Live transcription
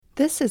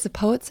This is a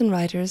Poets and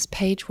Writers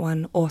Page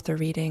 1 author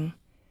reading.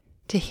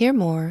 To hear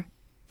more,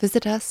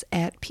 visit us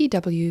at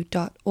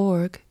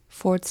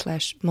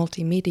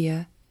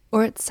pw.org/multimedia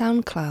or at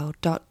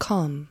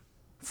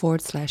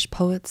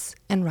soundcloud.com/poets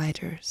and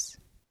writers.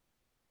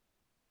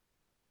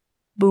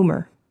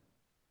 Boomer,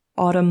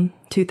 Autumn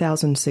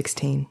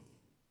 2016.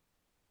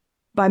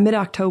 By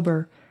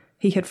mid-October,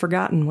 he had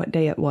forgotten what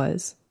day it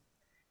was.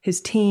 His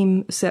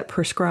team set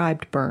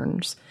prescribed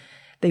burns.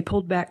 They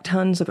pulled back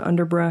tons of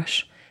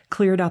underbrush,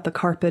 cleared out the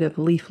carpet of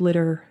leaf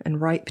litter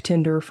and ripe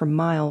tinder from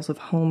miles of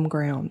home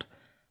ground.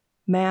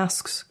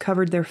 Masks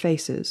covered their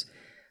faces,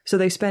 so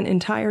they spent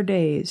entire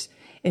days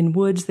in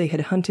woods they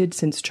had hunted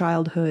since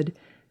childhood,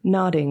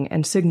 nodding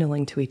and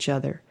signaling to each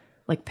other,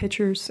 like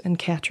pitchers and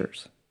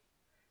catchers.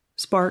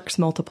 Sparks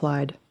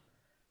multiplied.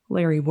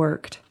 Larry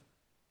worked.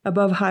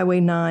 Above Highway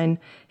 9,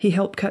 he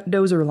helped cut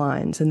dozer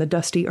lines in the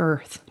dusty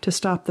earth to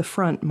stop the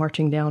front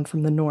marching down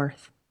from the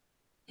north.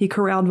 He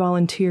corralled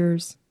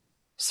volunteers,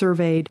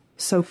 surveyed,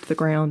 soaked the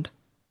ground.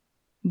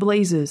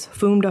 Blazes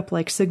foomed up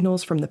like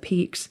signals from the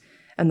peaks,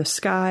 and the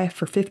sky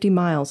for 50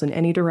 miles in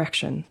any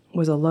direction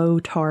was a low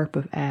tarp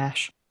of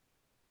ash.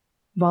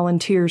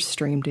 Volunteers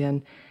streamed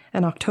in,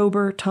 and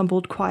October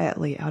tumbled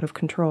quietly out of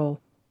control.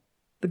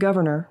 The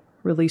governor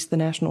released the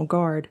National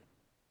Guard.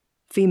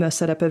 FEMA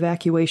set up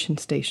evacuation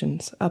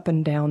stations up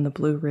and down the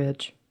Blue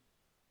Ridge.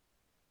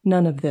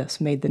 None of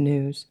this made the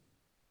news.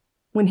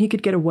 When he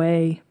could get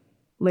away,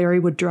 Larry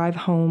would drive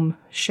home,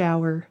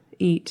 shower,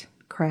 eat,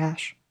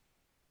 crash.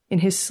 In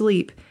his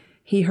sleep,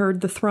 he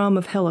heard the thrum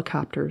of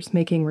helicopters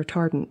making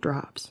retardant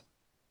drops.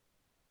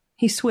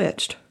 He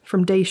switched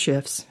from day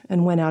shifts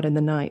and went out in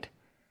the night.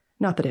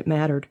 Not that it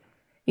mattered.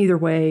 Either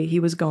way, he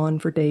was gone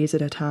for days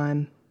at a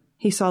time.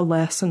 He saw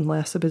less and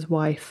less of his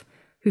wife,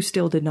 who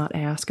still did not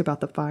ask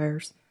about the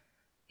fires.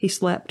 He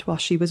slept while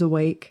she was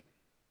awake.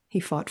 He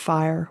fought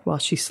fire while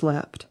she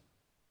slept.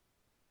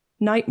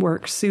 Night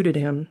work suited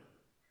him.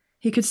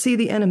 He could see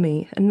the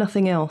enemy and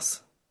nothing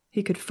else.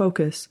 He could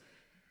focus.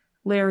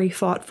 Larry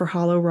fought for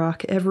Hollow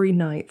Rock every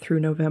night through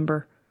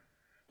November.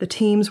 The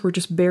teams were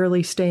just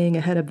barely staying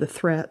ahead of the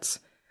threats,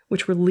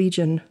 which were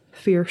legion,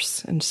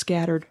 fierce, and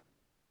scattered.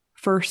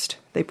 First,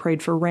 they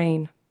prayed for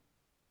rain.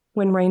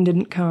 When rain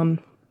didn't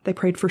come, they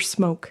prayed for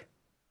smoke,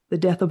 the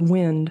death of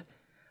wind,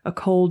 a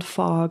cold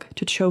fog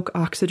to choke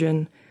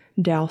oxygen,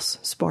 douse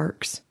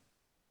sparks.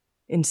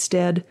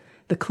 Instead,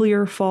 the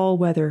clear fall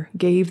weather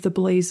gave the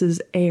blazes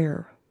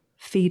air,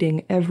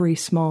 feeding every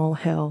small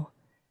hell.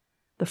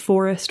 The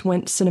forest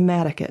went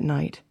cinematic at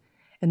night,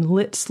 and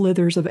lit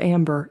slithers of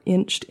amber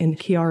inched in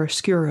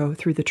chiaroscuro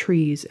through the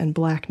trees and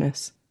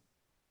blackness.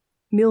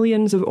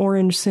 Millions of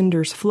orange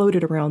cinders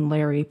floated around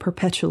Larry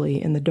perpetually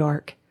in the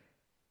dark.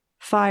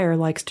 Fire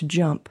likes to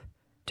jump,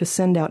 to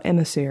send out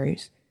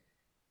emissaries.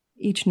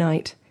 Each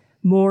night,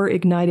 more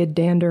ignited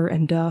dander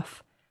and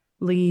duff,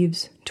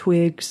 leaves,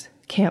 twigs,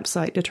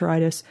 campsite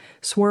detritus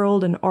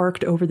swirled and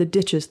arced over the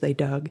ditches they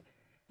dug,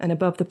 and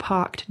above the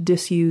pocked,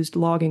 disused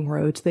logging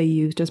roads they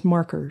used as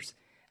markers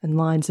and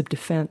lines of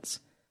defense.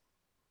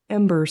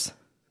 Embers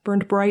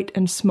burned bright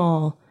and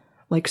small,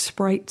 like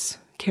sprites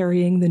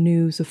carrying the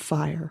news of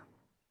fire.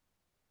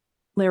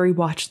 Larry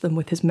watched them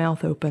with his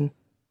mouth open.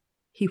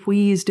 He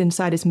wheezed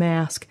inside his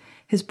mask,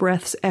 his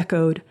breaths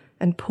echoed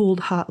and pulled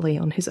hotly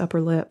on his upper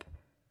lip.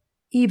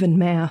 Even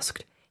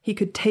masked, he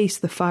could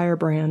taste the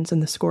firebrands in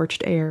the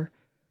scorched air.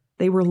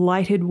 They were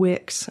lighted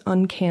wicks,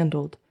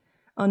 uncandled,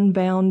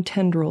 unbound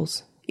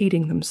tendrils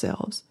eating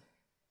themselves.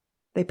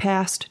 They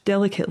passed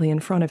delicately in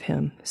front of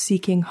him,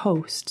 seeking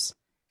hosts,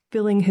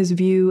 filling his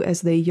view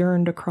as they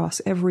yearned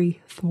across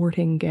every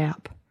thwarting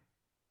gap.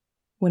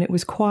 When it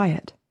was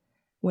quiet,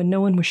 when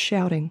no one was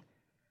shouting,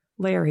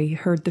 Larry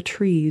heard the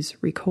trees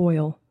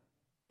recoil.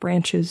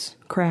 Branches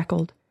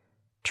crackled,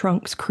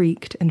 trunks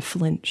creaked and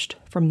flinched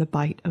from the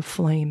bite of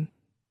flame.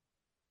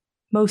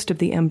 Most of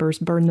the embers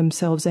burned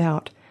themselves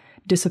out,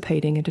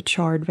 dissipating into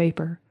charred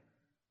vapor.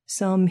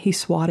 Some he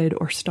swatted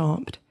or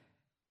stomped.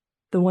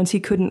 The ones he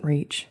couldn't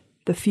reach,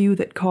 the few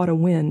that caught a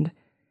wind,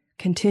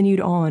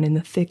 continued on in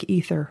the thick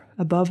ether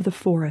above the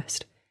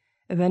forest,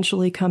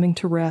 eventually coming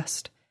to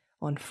rest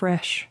on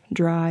fresh,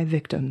 dry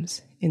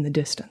victims in the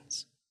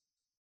distance.